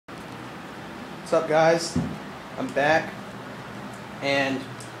What's up, guys? I'm back, and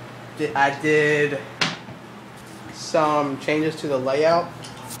I did some changes to the layout.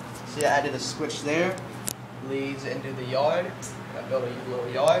 See, I added a switch there, leads into the yard. I built a little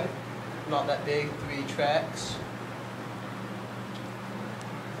yard, not that big, 3 tracks.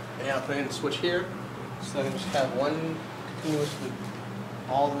 And I put in a switch here, so I can just have one continuous loop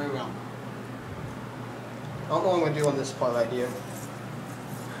all the way around. I don't know what I'm going to do on this part right here.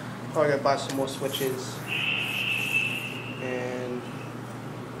 Probably gonna buy some more switches, and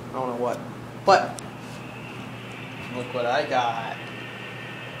I don't know what. But look what I got!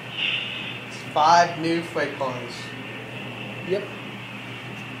 It's 5 new freight cars. Yep.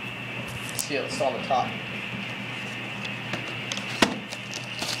 See what's on the top.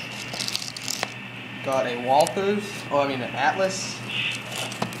 Got a Walthers, an Atlas,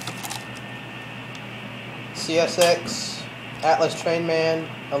 CSX. Atlas Trainman,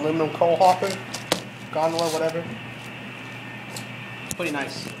 aluminum coal hopper, gondola, whatever. It's pretty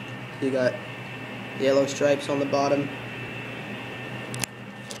nice. You got yellow stripes on the bottom.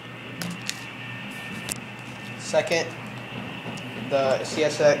 Second, the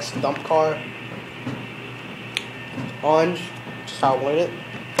CSX dump car, orange, which is how I wanted it.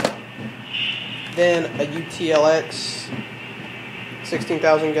 Then a UTLX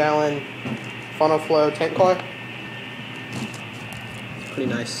 16,000 gallon funnel flow tank car. Pretty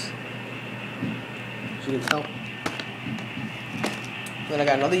nice, as you can tell. Then I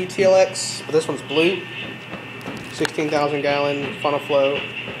got another UTLX, but this one's blue. 16,000 gallon funnel flow.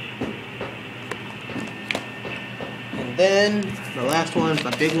 And then the last one,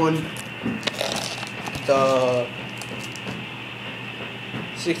 my big one, the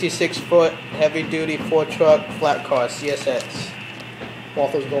 66-foot heavy duty 4-truck flat car CSX.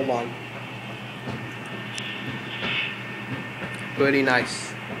 Walthers Gold Line. Pretty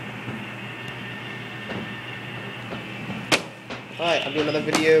nice. Alright, I'll do another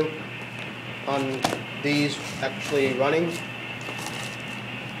video on these actually running.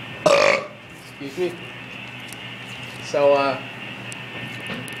 Excuse me. So,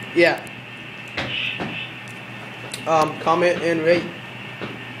 yeah. Comment and rate.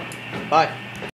 Bye.